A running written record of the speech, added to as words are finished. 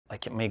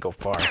like it may go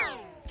far.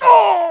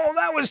 Oh,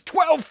 that was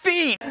 12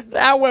 feet.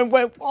 That one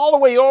went all the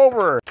way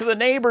over to the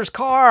neighbor's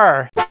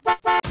car.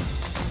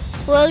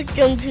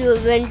 Welcome to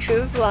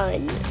Adventure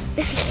Fun.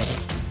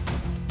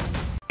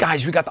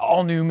 Guys, we got the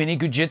all-new mini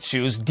Goo Jit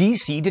Zu's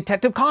DC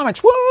Detective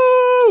Comics. Woo!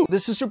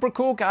 This is super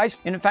cool, guys.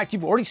 And in fact,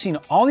 you've already seen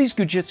all these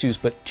Goo Jit Zu's,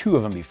 but 2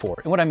 of them before.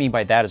 And what I mean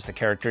by that is the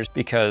characters,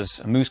 because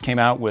Moose came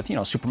out with, you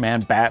know,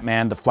 Superman,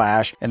 Batman, The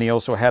Flash, and they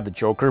also had the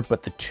Joker.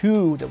 But the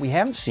 2 that we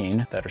haven't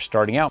seen that are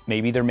starting out,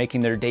 maybe they're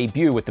making their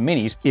debut with the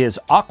minis, is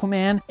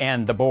Aquaman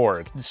and the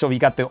Borg. So you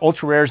got the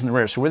ultra rares and the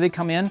rares. So where they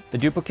come in, the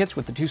duplicates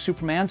with the 2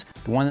 Supermans,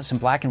 the one that's in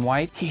black and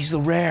white, he's the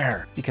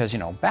rare. Because, you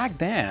know, back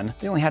then,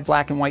 they only had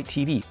black and white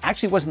TV.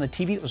 Actually, it wasn't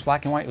the TV that was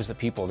black and white, it was the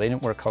people. They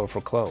didn't wear colorful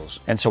clothes.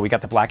 And so we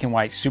got the black and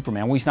white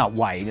Superman. Well, he's not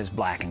white, it's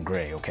black and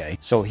gray, okay?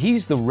 So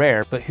he's the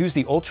rare, but who's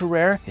the ultra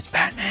rare? It's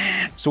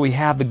Batman. So we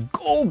have the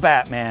gold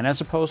Batman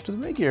as opposed to the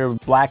regular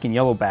black and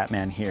yellow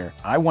Batman here.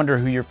 I wonder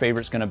who your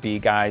favorite's gonna be,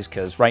 guys,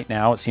 because right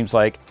now it seems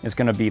like it's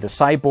gonna be the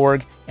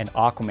Cyborg and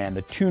Aquaman,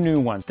 the 2 new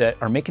ones that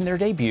are making their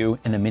debut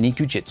in the mini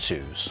Goo Jit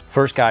Zu's.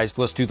 First, guys,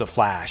 let's do the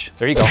Flash.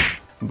 There you go.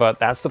 But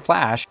that's the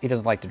Flash. He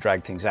doesn't like to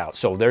drag things out.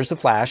 So there's the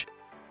Flash.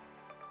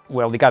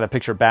 Well, they got a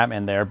picture of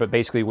Batman there, but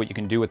basically what you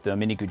can do with the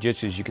mini Goo Jit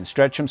Zu is you can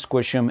stretch them,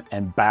 squish them,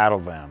 and battle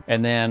them.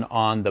 And then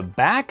on the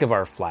back of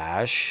our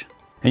Flash,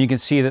 and you can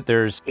see that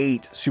there's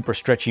 8 super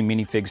stretchy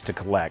minifigs to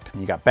collect.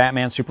 You got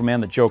Batman,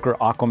 Superman, the Joker,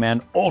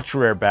 Aquaman, ultra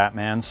rare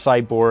Batman,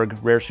 Cyborg,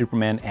 rare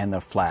Superman, and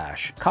the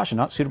Flash. Caution,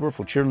 not suitable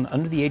for children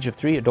under the age of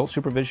 3. Adult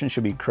supervision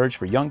should be encouraged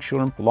for young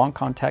children. Long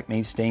contact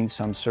may stain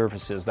some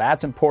surfaces.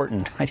 That's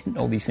important. I didn't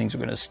know these things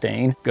were gonna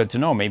stain. Good to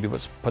know. Maybe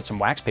let's put some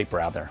wax paper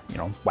out there. You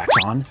know, wax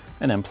on,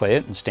 and then play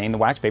it and stain the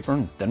wax paper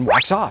and then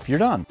wax off. You're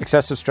done.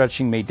 Excessive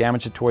stretching may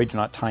damage the toy. Do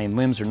not tie in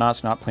limbs or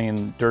knots. Not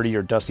playing dirty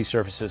or dusty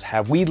surfaces.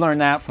 Have we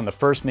learned that from the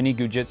first mini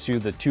Goo Jit Zu,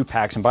 the 2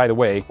 packs? And by the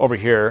way, over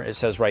here it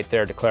says right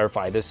there to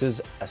clarify, this is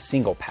a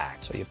single pack.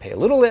 So you pay a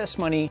little less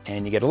money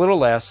and you get a little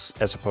less,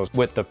 as opposed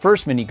with the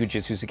first mini Goo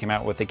Jit Zu's that came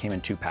out with, they came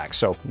in 2 packs.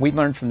 So we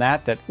learned from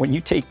that when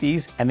you take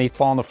these and they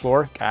fall on the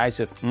floor, guys,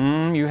 if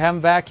you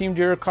haven't vacuumed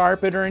your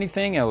carpet or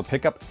anything, it'll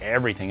pick up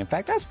everything. In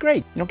fact, that's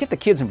great. You know, get the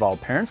kids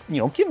involved, parents. You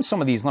know, give them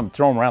some of these, let them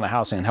throw them around the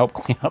house and help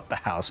clean up the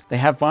house. They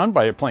have fun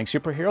by playing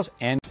superheroes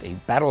and they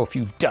battle a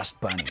few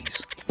dust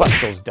bunnies. Bust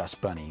those dust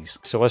bunnies.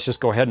 So let's just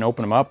go ahead and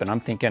open them up. And I'm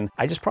thinking,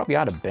 I just probably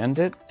ought to bend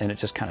it and it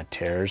just kind of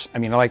tears. I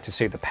mean, I like to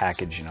save the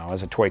package, you know,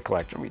 as a toy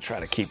collector, we try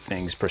to keep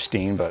things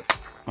pristine, but,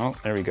 oh,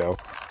 there we go.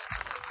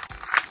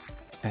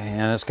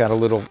 And it's got a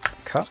little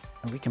cup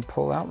we can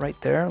pull out right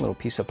there, a little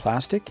piece of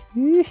plastic.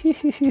 He's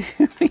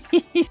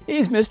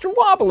Mr.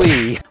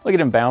 Wobbly. Look at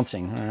him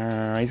bouncing.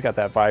 He's got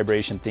that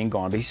vibration thing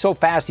going, but he's so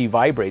fast he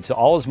vibrates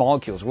all his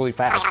molecules really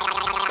fast.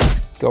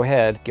 Go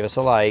ahead, give us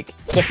a like.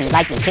 Kiss me,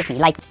 like me, kiss me,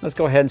 like me. Let's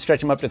go ahead and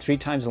stretch him up to 3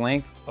 times the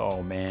length.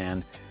 Oh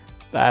man,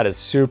 that is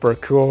super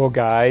cool,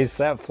 guys.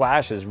 That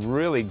Flash has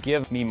really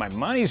given me my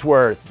money's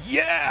worth.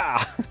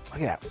 Yeah,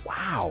 look at that,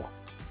 wow.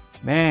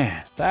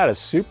 Man, that is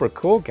super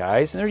cool,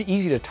 guys. And they're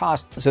easy to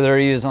toss. So there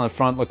he is on the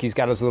front. Look, he's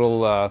got his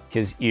little,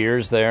 his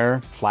ears there,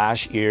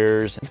 Flash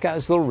ears. He's got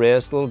his little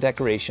wrist, little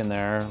decoration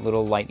there,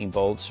 little lightning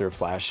bolts or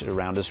flash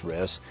around his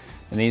wrist.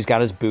 And then he's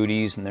got his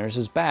booties, and there's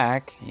his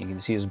back. You can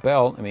see his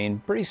belt. I mean,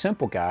 pretty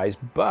simple, guys,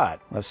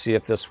 but let's see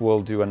if this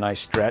will do a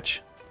nice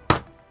stretch.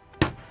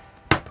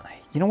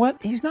 You know what?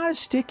 He's not as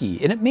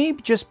sticky, and it may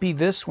just be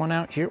this one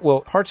out here.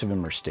 Well, parts of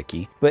him are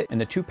sticky, but in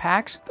the 2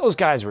 packs, those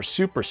guys were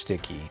super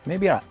sticky.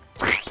 Maybe I...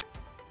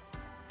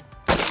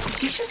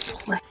 Did you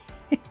just lick?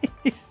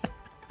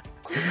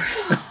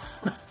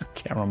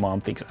 Camera mom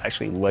thinks I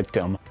actually licked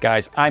him.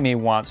 Guys, I may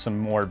want some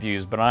more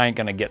views, but I ain't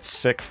gonna get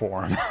sick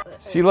for him.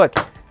 See, look,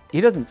 he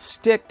doesn't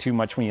stick too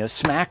much when you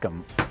smack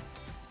him.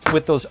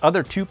 With those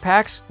other 2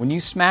 packs, when you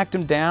smacked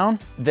him down,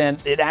 then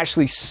it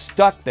actually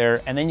stuck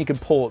there, and then you could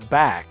pull it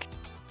back.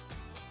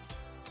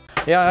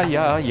 Yeah.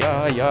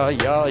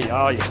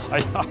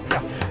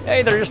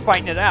 Hey, they're just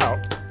fighting it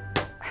out.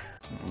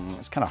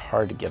 It's kind of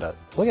hard to get a,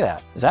 look at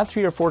that. Is that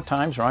 3 or 4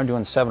 times, or I'm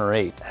doing 7 or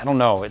 8? I don't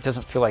know. It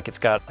doesn't feel like it's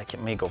got, like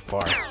it may go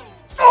far.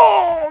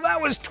 Oh,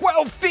 that was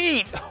 12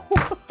 feet.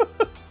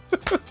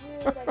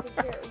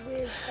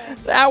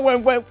 That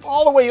one went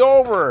all the way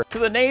over to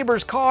the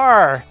neighbor's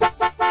car.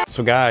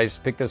 So guys,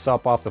 pick this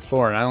up off the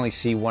floor and I only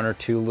see 1 or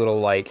 2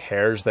 little like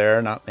hairs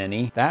there, not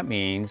many. That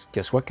means,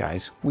 guess what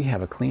guys? We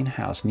have a clean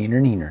house,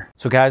 neener.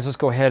 So guys, let's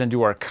go ahead and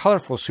do our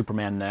colorful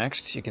Superman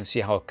next. You can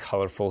see how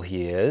colorful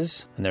he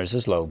is. And there's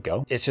his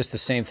logo. It's just the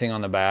same thing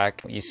on the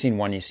back. You've seen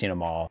one, you've seen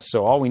them all.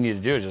 So all we need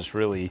to do is just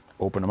really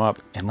open him up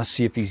and let's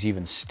see if he's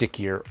even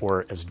stickier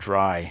or as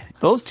dry.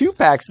 Those 2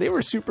 packs, they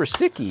were super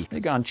sticky. They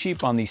gone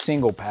cheap on these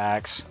single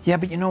packs. Yeah,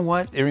 but you know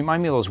what? They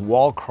remind me of those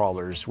wall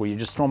crawlers where you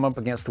just throw them up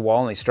against the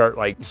wall and they start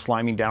like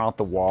sliming down off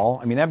the wall.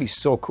 I mean, that'd be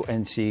so cool.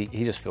 And see,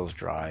 he just feels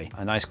dry.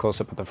 A nice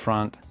close-up at the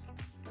front.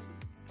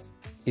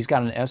 He's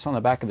got an S on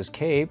the back of his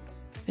cape.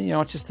 And, you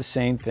know, it's just the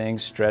same thing,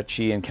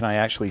 stretchy, and can I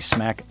actually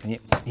smack?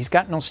 He's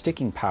got no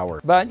sticking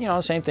power. But, you know,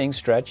 same thing,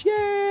 stretch,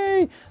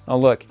 yay! Oh,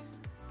 look,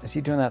 is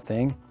he doing that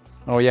thing?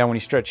 Oh yeah, when you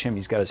stretch him,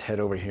 he's got his head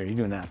over here. You're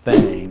doing that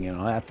thing, you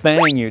know, that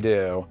thing you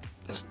do.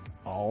 Just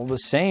all the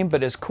same,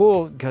 but it's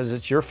cool because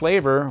it's your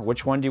flavor.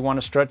 Which one do you want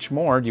to stretch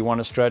more? Do you want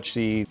to stretch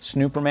the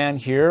Snooperman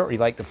here, or you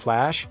like the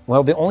Flash?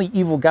 Well, the only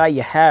evil guy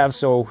you have,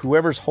 so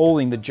whoever's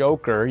holding the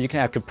Joker, you can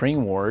have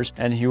Capring Wars,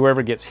 and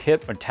whoever gets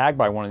hit or tagged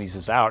by one of these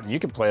is out. And you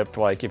can play up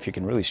to, like, if you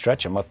can really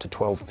stretch him, up to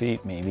 12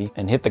 feet maybe,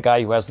 and hit the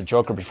guy who has the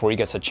Joker before he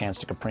gets a chance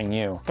to Capring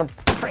you.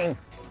 Capring!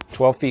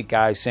 12 feet,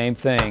 guys, same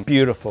thing.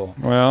 Beautiful.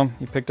 Well,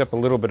 you picked up a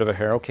little bit of a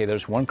hair. Okay,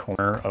 there's one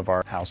corner of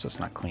our house that's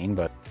not clean,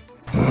 but...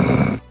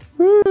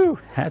 Woo!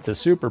 That's a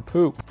super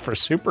poop for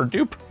Super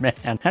Duper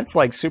Man. That's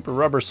like super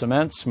rubber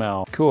cement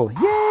smell. Cool.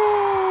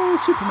 Yay,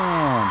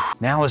 Superman!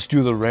 Now let's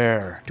do the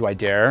rare. Do I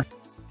dare?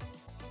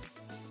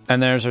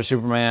 And there's our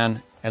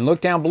Superman. And look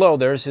down below,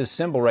 there's his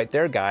symbol right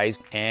there, guys,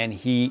 and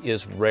he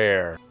is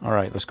rare. All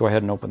right, let's go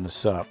ahead and open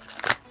this up.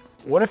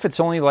 What if it's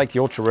only like the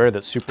ultra rare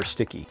that's super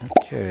sticky?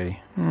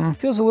 Okay,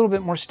 feels a little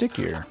bit more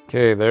stickier.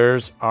 Okay,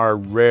 there's our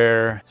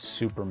rare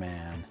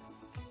Superman.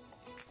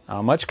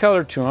 Much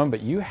color to him,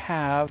 but you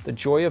have the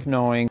joy of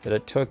knowing that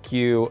it took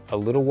you a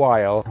little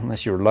while,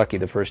 unless you were lucky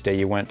the first day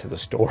you went to the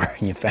store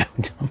and you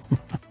found him.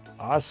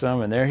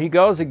 Awesome, and there he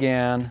goes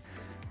again.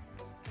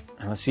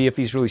 And let's see if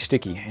he's really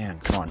sticky.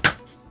 And come on.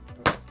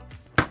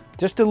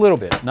 Just a little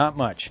bit, not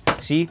much.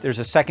 See, there's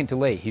a second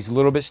delay. He's a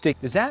little bit sticky.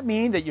 Does that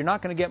mean that you're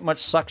not gonna get much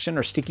suction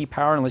or sticky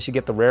power unless you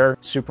get the rare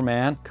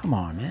Superman? Come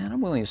on, man, I'm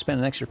willing to spend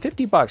an extra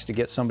 50 bucks to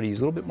get somebody who's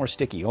a little bit more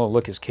sticky. Oh,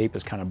 look, his cape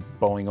is kind of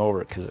bowing over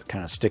it because it's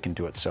kind of sticking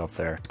to itself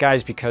there.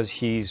 Guys, because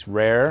he's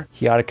rare,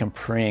 he ought to come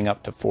preying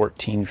up to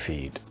 14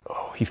 feet.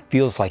 Oh, he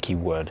feels like he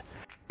would.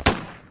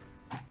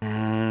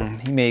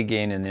 He may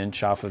gain an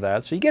inch off of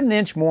that. So you get an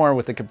inch more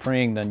with the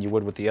Capring than you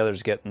would with the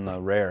others getting the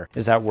rare.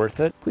 Is that worth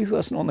it? Please let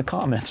us know in the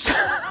comments.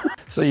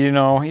 So you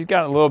know, he's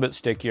got a little bit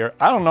stickier.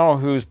 I don't know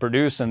who's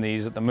producing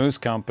these at the Moose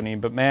Company,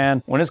 but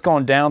man, when it's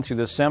going down through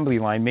the assembly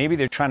line, maybe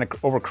they're trying to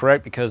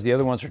overcorrect because the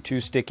other ones are too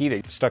sticky.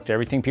 They stuck to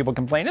everything. People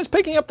complain, it's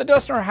picking up the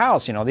dust in our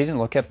house. You know, they didn't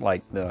look at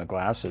like the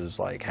glasses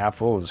like half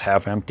full is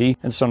half empty.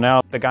 And so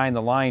now the guy in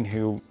the line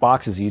who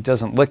boxes these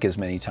doesn't lick as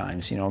many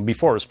times. You know,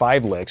 before it was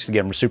 5 licks to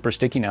get them super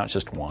sticky. Now it's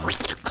just 1.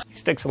 He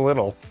sticks a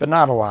little, but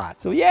not a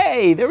lot. So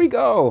yay, there we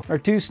go. Our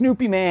 2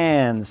 Snoopy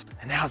Mans.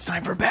 And now it's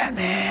time for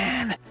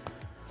Batman.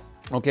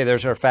 Okay,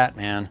 there's our Fat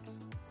Man.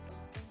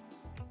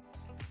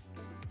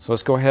 So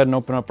let's go ahead and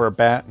open up our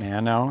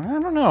Batman. Now,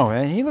 I don't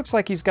know, he looks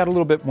like he's got a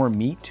little bit more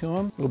meat to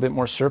him, a little bit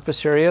more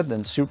surface area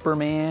than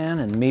Superman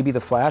and maybe the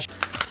Flash.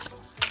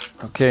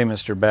 Okay,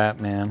 Mr.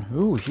 Batman.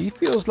 Ooh, he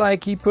feels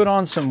like he put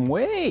on some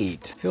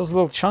weight. Feels a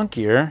little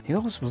chunkier. He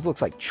almost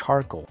looks like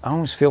charcoal. I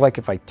almost feel like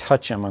if I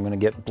touch him, I'm gonna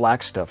get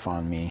black stuff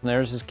on me. And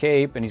there's his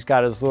cape, and he's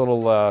got his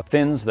little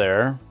fins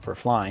there for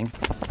flying.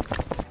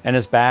 And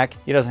his back,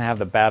 he doesn't have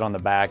the bat on the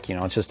back, you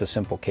know, it's just a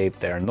simple cape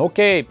there. No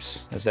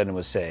capes, as Ed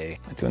would say.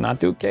 I do not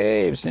do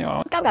capes, you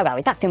know. Go,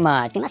 we talk too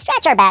much. We must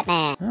stretch our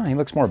Batman. Oh, he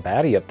looks more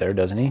batty up there,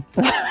 doesn't he?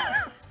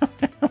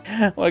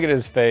 Look at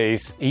his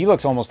face. He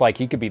looks almost like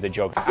he could be the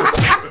Joker.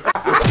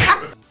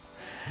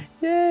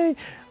 Yay.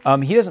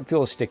 He doesn't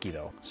feel as sticky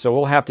though, so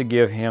we'll have to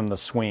give him the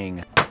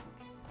swing.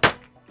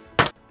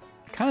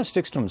 Kind of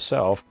sticks to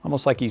himself,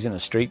 almost like he's in a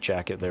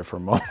straitjacket there for a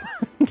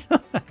moment.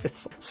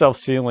 It's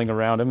self-sealing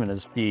around him and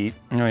his feet.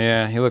 Oh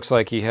yeah, he looks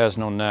like he has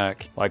no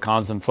neck. Like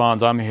Hans and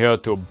Franz, I'm here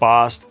to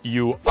bust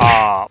you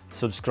up.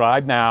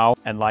 Subscribe now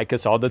and like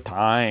us all the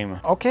time.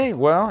 Okay,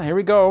 well, here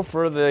we go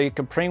for the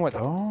Capring with,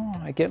 oh,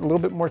 I get a little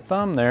bit more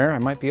thumb there. I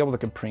might be able to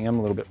Capring him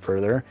a little bit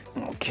further.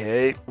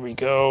 Okay, here we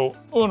go.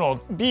 Uno,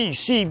 B,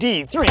 C,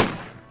 D, 3.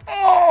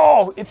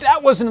 Oh, if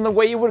that wasn't in the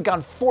way, you would have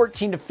gone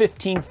 14 to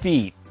 15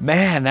 feet.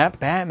 Man, that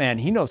Batman,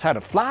 he knows how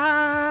to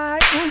fly.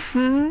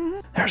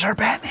 There's our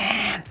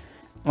Batman.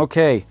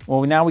 Okay,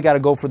 well, now we got to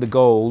go for the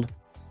gold.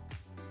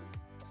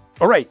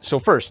 All right, so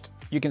first,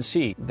 you can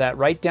see that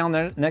right down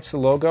there next to the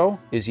logo,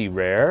 is he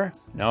rare?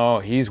 No,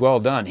 he's well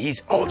done.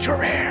 He's ultra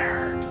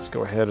rare. Let's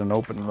go ahead and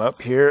open him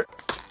up here.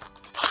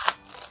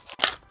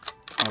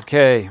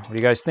 Okay, what do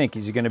you guys think?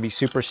 Is he gonna be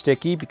super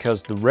sticky?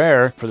 Because the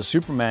rare for the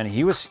Superman,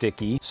 he was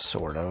sticky,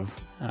 sort of.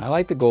 I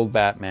like the gold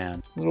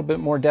Batman. A little bit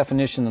more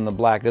definition than the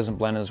black. Doesn't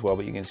blend as well,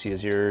 but you can see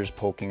his ears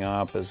poking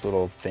up, his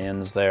little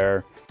fins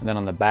there. And then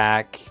on the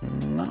back,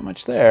 not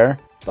much there.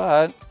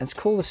 But it's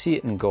cool to see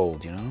it in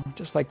gold, you know?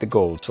 Just like the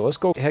gold. So let's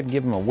go ahead and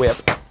give him a whip.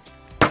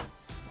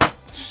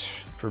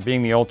 For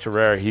being the ultra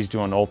rare, he's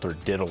doing ultra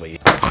diddly.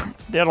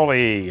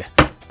 Diddly!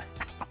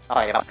 Oh,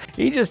 yeah.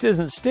 He just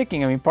isn't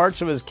sticking. I mean,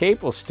 parts of his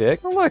cape will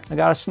stick. Oh, look, I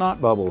got a snot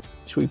bubble.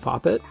 Should we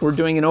pop it? We're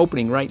doing an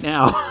opening right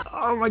now.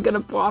 Oh, am I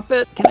gonna pop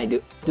it? Can I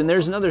do? And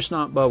there's another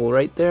snot bubble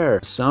right there.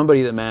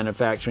 Somebody at the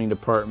manufacturing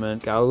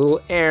department got a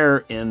little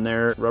air in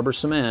their rubber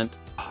cement.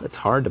 Oh, it's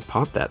hard to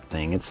pop that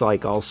thing. It's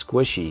like all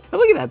squishy. Oh,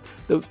 look at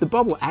that. The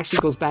bubble actually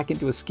goes back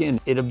into his skin.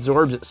 It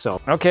absorbs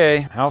itself.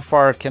 Okay, how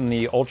far can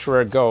the ultra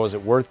rare go? Is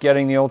it worth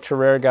getting the ultra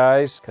rare,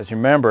 guys? Because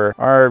remember,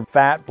 our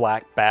fat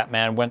black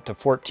Batman went to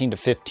 14 to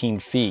 15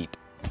 feet.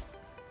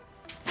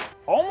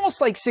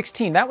 Almost like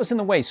 16, that was in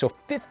the way, so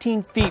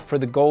 15 feet for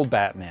the gold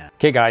Batman.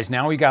 Okay guys,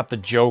 now we got the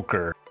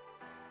Joker.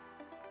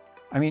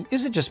 I mean,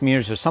 is it just me or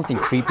is there something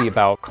creepy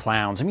about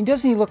clowns? I mean,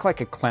 doesn't he look like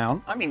a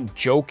clown? I mean,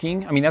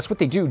 joking. I mean, that's what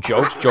they do,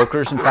 jokes,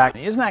 jokers. In fact,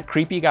 isn't that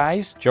creepy,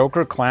 guys?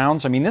 Joker,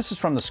 clowns. I mean, this is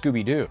from the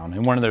Scooby-Doo.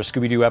 In one of their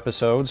Scooby-Doo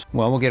episodes,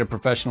 well, we'll get a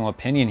professional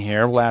opinion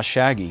here. We'll ask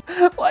Shaggy.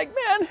 Like,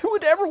 man, who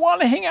would ever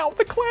want to hang out with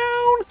a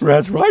clown?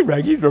 That's right,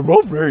 Raggy. They're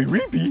both very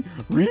reapy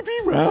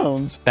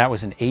rounds. That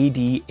was an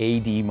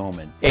AD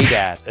moment.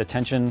 ADAD,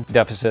 attention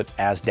deficit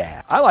as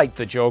dad. I like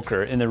the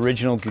Joker in the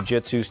original Goo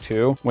Jit Zus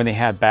too. When they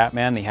had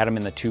Batman, they had him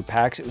in the 2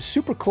 packs. It was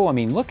super cool. I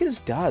mean, look at his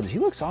duds. He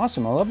looks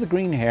awesome. I love the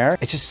green hair.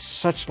 It's just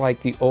such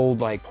like the old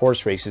like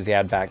horse races they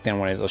had back then,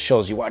 one of those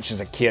shows you watched as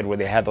a kid where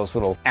they had those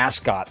little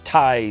ascot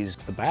ties.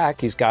 The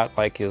back, he's got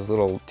like his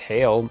little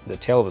tail, the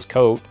tail of his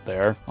coat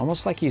there,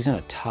 almost like he's in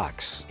a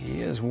tux.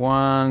 He is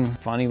one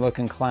funny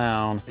looking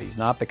clown. He's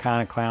not the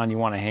kind of clown you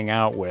want to hang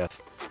out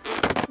with.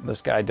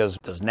 This guy does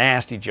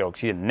nasty jokes.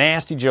 He's a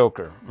nasty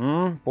joker.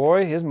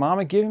 Boy, his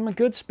mama gave him a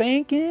good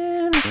spanking.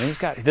 And he's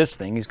got this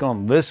thing. He's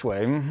going this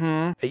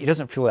way. He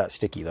doesn't feel that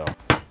sticky though.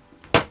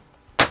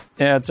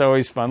 Yeah, it's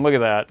always fun. Look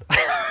at that.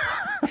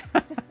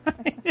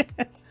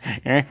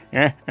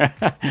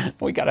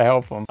 We gotta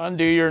help him.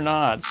 Undo your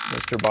knots,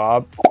 Mr.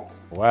 Bob.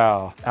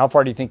 Wow. How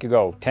far do you think you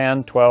go?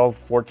 10, 12,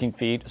 14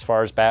 feet as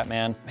far as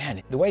Batman?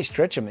 Man, the way you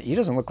stretch him, he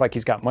doesn't look like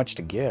he's got much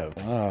to give.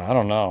 I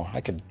don't know.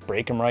 I could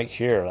break him right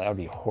here. That would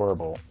be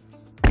horrible.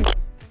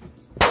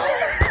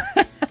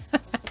 4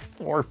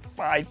 or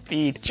 5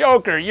 feet.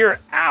 Joker, you're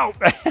out.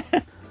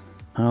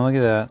 Oh, look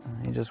at that.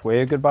 He just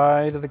waved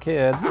goodbye to the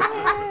kids.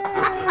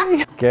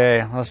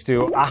 Okay, let's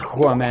do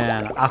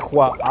Aquaman.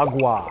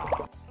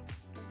 Agua.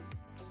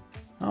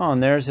 Oh,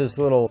 and there's his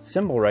little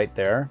symbol right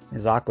there,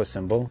 his aqua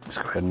symbol. Let's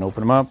go ahead and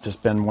open them up.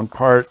 Just bend one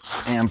part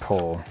and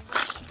pull.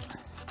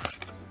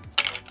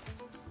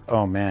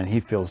 Oh man, he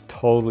feels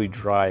totally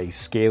dry,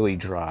 scaly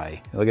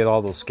dry. Look at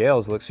all those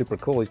scales, it looks super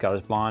cool. He's got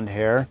his blonde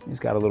hair. He's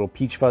got a little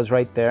peach fuzz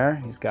right there.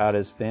 He's got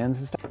his fins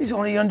and stuff. He's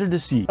only under the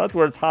sea. That's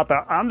where it's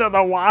hotter, under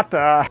the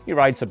water. He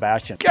rides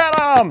Sebastian. Get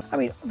him! I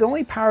mean, the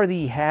only power that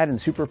he had in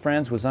Super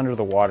Friends was under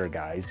the water,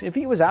 guys. If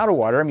he was out of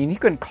water, I mean, he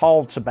couldn't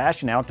call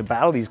Sebastian out to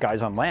battle these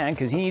guys on land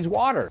because he needs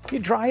water.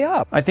 He'd dry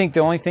up. I think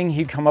the only thing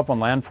he'd come up on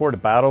land for to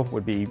battle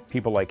would be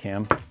people like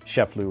him,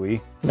 Chef Louis.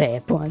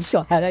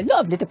 So I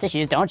love little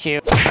fishes, don't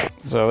you?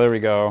 So there we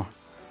go.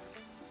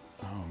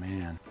 Oh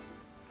man.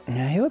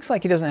 Yeah, he looks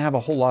like he doesn't have a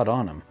whole lot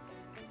on him.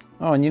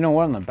 Oh, and you know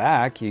what, on the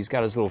back, he's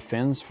got his little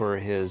fins for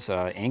his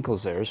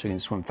ankles there, so he can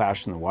swim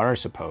faster in the water, I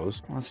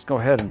suppose. Let's go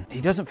ahead and, he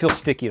doesn't feel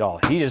sticky at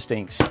all. He just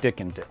ain't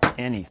sticking to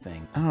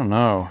anything. I don't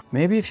know.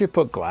 Maybe if you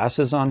put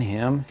glasses on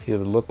him, he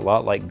would look a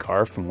lot like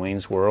Garth from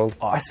Wayne's World.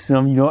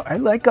 Awesome, you know, I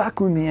like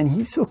Aquaman.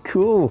 He's so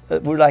cool.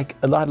 We're like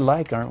a lot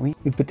alike, aren't we?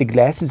 We put the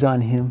glasses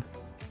on him.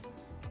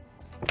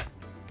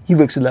 He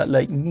looks a lot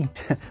like me.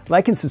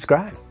 Like and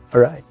subscribe. All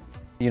right.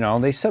 You know,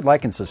 they said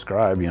like and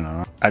subscribe, you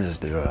know. I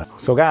just do it.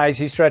 So guys,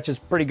 he stretches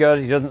pretty good.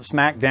 He doesn't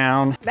smack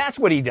down. That's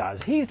what he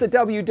does. He's the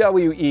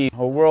WWE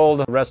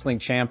World Wrestling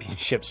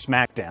Championship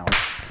SmackDown.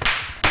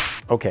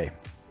 Okay,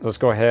 let's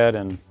go ahead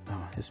and,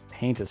 oh, his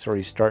paint is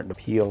already starting to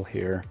peel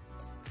here.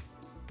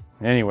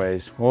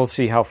 Anyways, we'll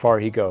see how far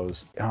he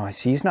goes. Oh, I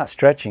see he's not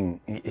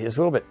stretching. He's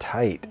a little bit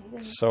tight.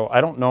 So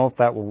I don't know if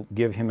that will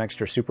give him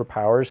extra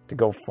superpowers to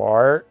go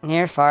far.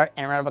 Near fart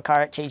in a rubber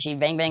cart, chee chee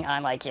bang bang, I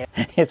like you.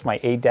 It's my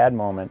A-Dad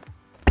moment.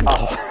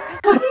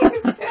 Oh.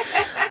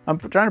 I'm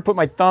trying to put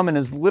my thumb in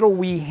his little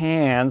wee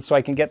hand so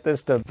I can get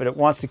this to, but it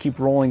wants to keep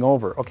rolling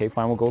over. Okay,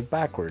 fine, we'll go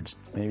backwards.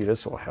 Maybe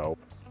this will help.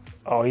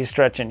 Oh, he's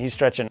stretching, he's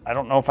stretching. I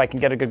don't know if I can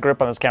get a good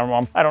grip on this camera,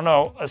 Mom. I don't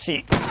know, let's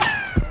see.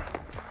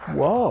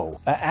 Whoa,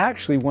 that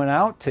actually went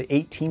out to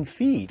 18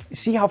 feet.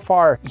 See how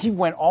far? He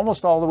went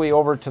almost all the way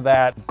over to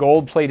that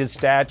gold-plated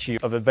statue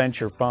of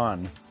Adventure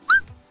Fun.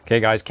 Okay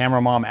guys,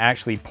 camera mom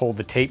actually pulled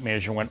the tape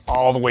measure and went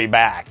all the way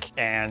back.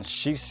 And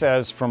she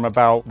says from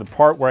about the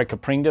part where I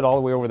capringed it all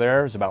the way over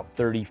there is about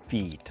 30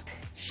 feet.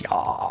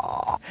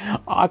 Yeah.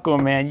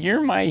 Aquaman,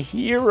 you're my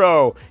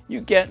hero.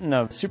 You get in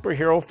a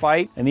superhero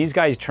fight and these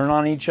guys turn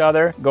on each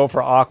other, go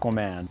for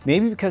Aquaman.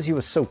 Maybe because he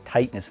was so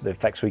tight in the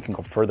effect so he can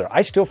go further.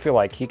 I still feel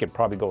like he could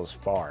probably go as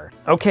far.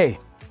 Okay,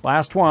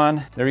 last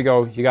one. There you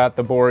go. You got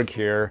the Borg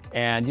here.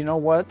 And you know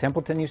what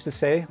Templeton used to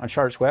say on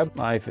Charlotte's Web?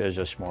 Life is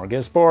a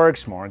smorgasbord,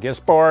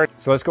 smorgasbord.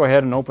 So let's go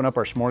ahead and open up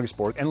our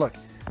smorgasbord. And look,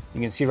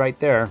 you can see right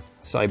there,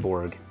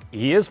 Cyborg.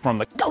 He is from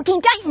the Go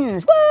Teen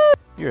Titans, woo!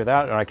 You hear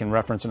that? Or I can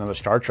reference another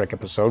Star Trek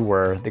episode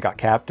where they got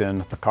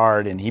Captain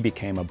Picard and he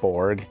became a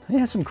Borg. They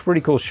have some pretty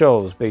cool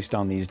shows based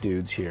on these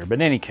dudes here. But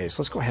in any case,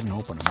 let's go ahead and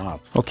open them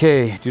up.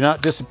 Okay, do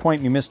not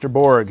disappoint me, Mr.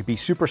 Borg. Be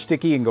super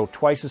sticky and go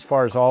twice as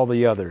far as all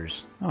the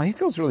others. Oh, he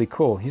feels really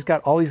cool. He's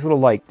got all these little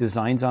like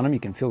designs on him. You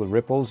can feel the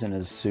ripples in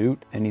his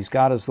suit. And he's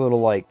got his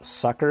little like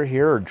sucker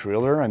here or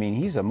driller. I mean,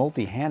 he's a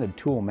multi-handed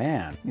tool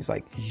man. He's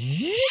like,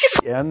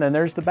 and then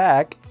there's the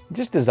back.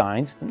 Just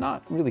designs,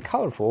 not really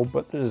colorful,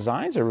 but the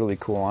designs are really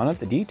cool on it,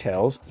 the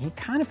details. He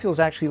kind of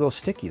feels actually a little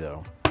sticky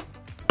though.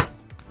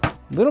 A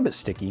little bit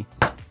sticky.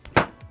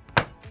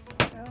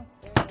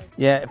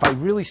 Yeah, if I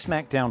really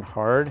smack down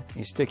hard,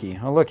 he's sticky.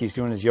 Oh look, he's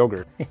doing his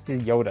yogurt.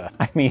 His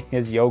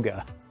his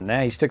yoga.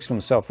 Nah, he sticks to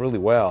himself really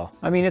well.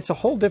 I mean, it's a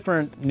whole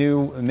different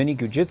new mini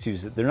Goo Jit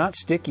Zus. They're not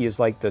sticky as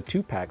like the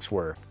 2-packs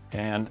were.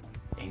 And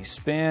he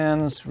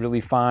spins really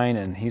fine,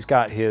 and he's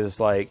got his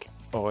like,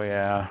 oh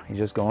yeah, he's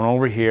just going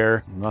over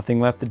here. Nothing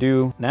left to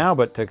do now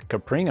but to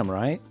capring him,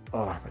 right?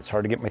 Oh, it's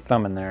hard to get my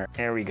thumb in there.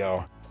 There we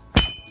go.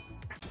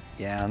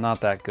 Yeah, not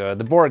that good.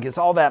 The Borg, it's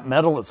all that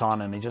metal that's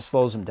on him. It just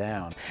slows him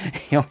down.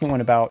 He only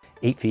went about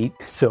 8 feet,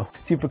 so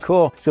super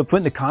cool. So put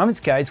in the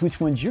comments, guys, which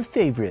one's your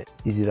favorite?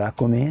 Is it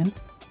Aquaman?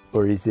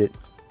 Or is it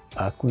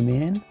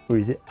Aquaman? Or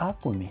is it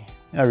Aquaman?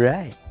 All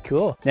right,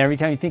 cool. Now every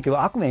time you think of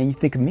Aquaman, you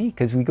think of me,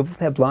 because we both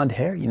have blonde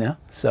hair, you know?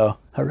 So,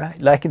 all right,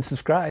 like and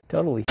subscribe,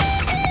 totally.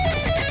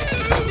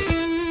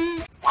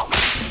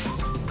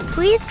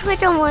 Please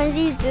click on one of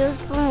these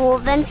videos for more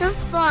adventure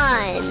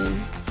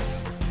fun.